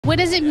What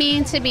does it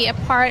mean to be a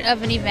part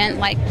of an event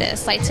like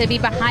this? Like to be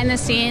behind the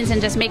scenes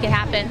and just make it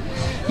happen?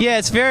 Yeah,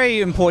 it's very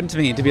important to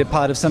me to be a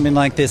part of something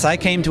like this. I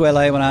came to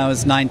LA when I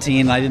was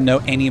 19. I didn't know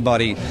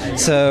anybody.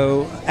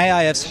 So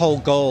AIF's whole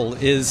goal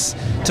is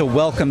to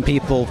welcome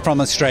people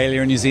from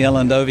Australia and New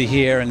Zealand over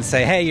here and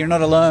say, hey, you're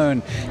not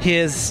alone.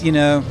 Here's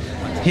a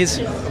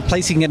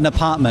place you can get an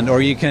apartment,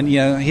 or you can,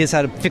 here's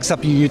how to fix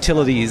up your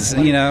utilities,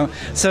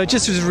 So it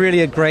just was really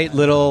a great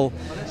little,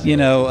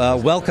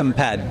 welcome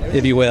pad,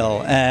 if you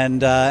will,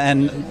 and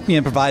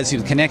provides you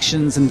with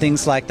connections and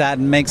things like that,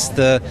 and makes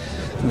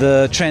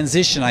the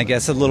transition, I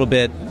guess, a little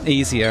bit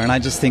easier. And I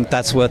just think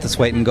that's worth its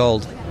weight in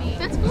gold.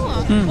 That's cool.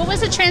 What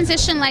was the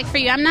transition like for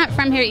you? I'm not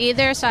from here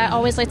either, so I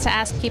always like to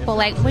ask people,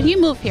 like, when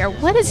you move here,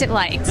 what is it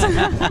like?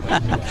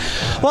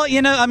 Well,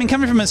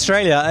 coming from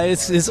Australia,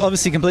 it's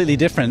obviously completely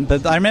different.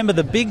 But I remember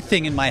the big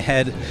thing in my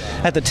head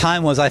at the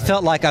time was I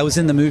felt like I was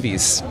in the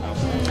movies,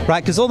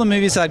 right? Because all the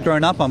movies I'd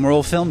grown up on were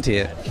all filmed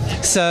here.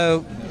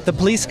 So the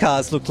police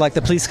cars looked like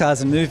the police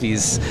cars in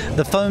movies.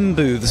 The phone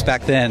booths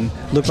back then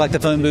looked like the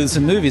phone booths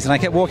in movies. And I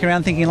kept walking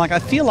around thinking, like, I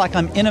feel like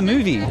I'm in a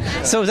movie.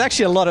 So it was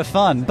actually a lot of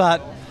fun.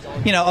 But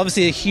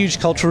obviously huge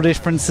cultural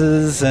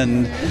differences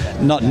and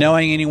not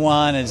knowing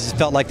anyone. It just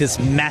felt like this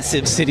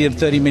massive city of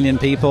 30 million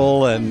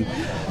people, and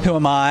who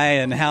am I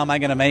and how am I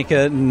going to make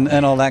it,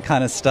 and all that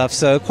kind of stuff.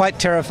 So quite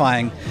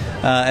terrifying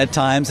at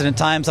times. And at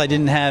times I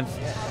didn't have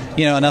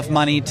enough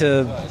money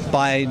to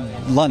buy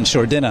lunch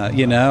or dinner.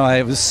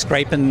 I was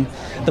scraping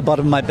the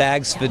bottom of my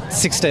bags for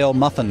 6-day-old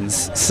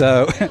muffins.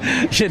 So,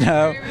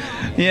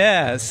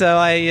 yeah. So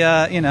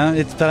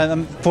but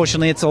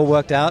unfortunately it's all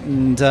worked out,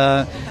 and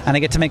I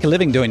get to make a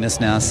living doing this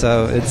now.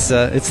 So it's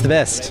the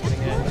best.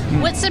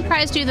 What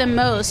surprised you the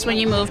most when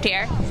you moved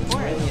here?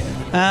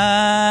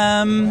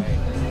 I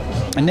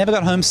never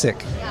got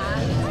homesick.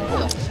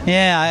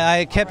 Yeah,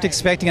 I kept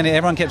expecting it.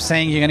 Everyone kept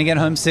saying you're going to get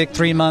homesick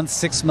 3 months,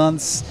 6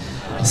 months.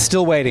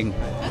 Still waiting.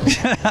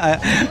 And I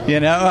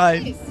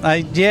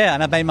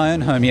made my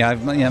own home here.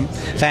 I've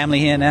family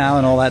here now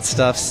and all that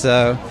stuff.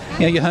 So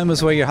your home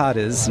is where your heart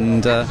is,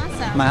 and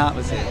awesome. My heart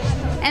was here.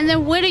 And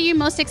then, what are you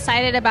most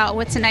excited about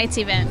with tonight's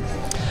event?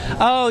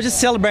 Oh,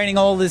 just celebrating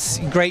all this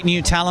great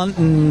new talent,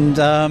 and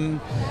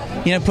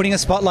putting a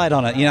spotlight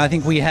on it. I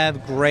think we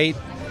have great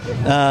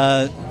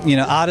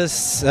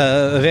artists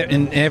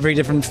in every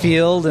different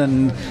field,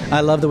 and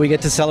I love that we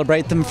get to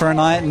celebrate them for a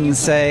night and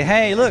say,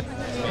 hey, look,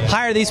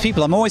 hire these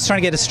people. I'm always trying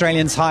to get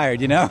Australians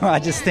hired, I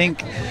just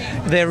think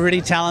they're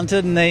really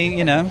talented, and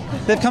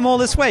they've come all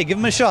this way. Give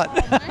them a shot.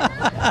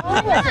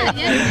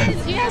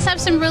 You guys have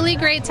some really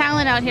great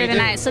talent out here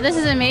tonight, so this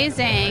is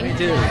amazing. We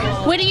do.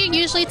 What do you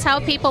usually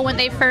tell people when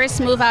they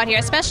first move out here,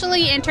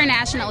 especially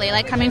internationally,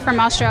 like coming from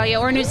Australia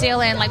or New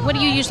Zealand? Like, what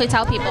do you usually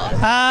tell people?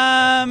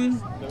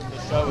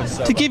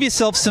 To give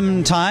yourself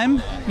some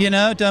time,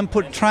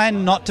 try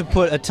not to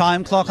put a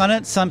time clock on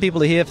it. Some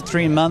people are here for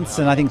 3 months,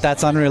 and I think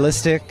that's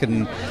unrealistic,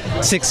 and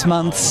 6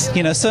 months,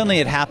 certainly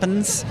it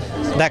happens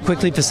that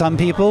quickly for some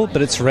people,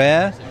 but it's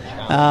rare.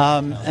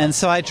 And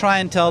so I try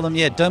and tell them,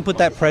 don't put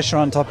that pressure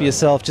on top of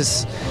yourself.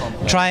 Just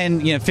try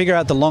and, figure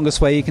out the longest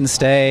way you can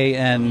stay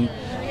and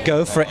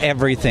go for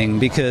everything,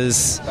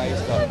 because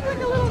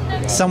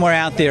somewhere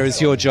out there is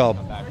your job,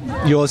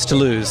 yours to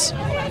lose.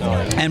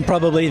 And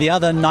probably the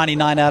other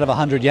 99 out of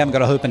 100, you haven't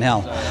got a hope in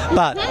hell.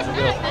 But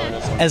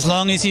as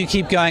long as you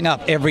keep going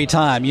up every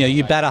time,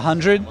 you bat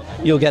 100,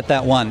 you'll get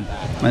that one.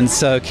 And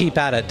so keep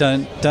at it.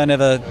 Don't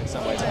ever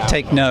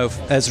take no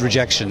as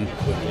rejection.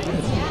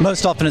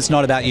 Most often it's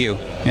not about you,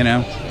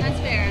 That's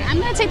fair. I'm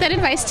going to take that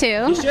advice too.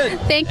 You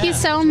should. Thank you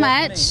so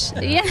much.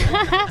 Yeah.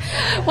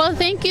 Well,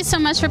 thank you so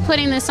much for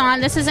putting this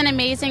on. This is an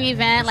amazing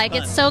event. Like,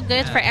 it's so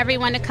good for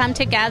everyone to come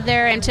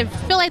together and to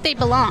feel like they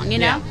belong,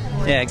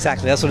 Yeah,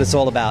 exactly. That's what it's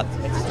all about.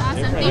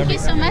 Awesome. Thank you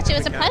so much. It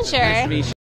was a pleasure. Nice to meet you.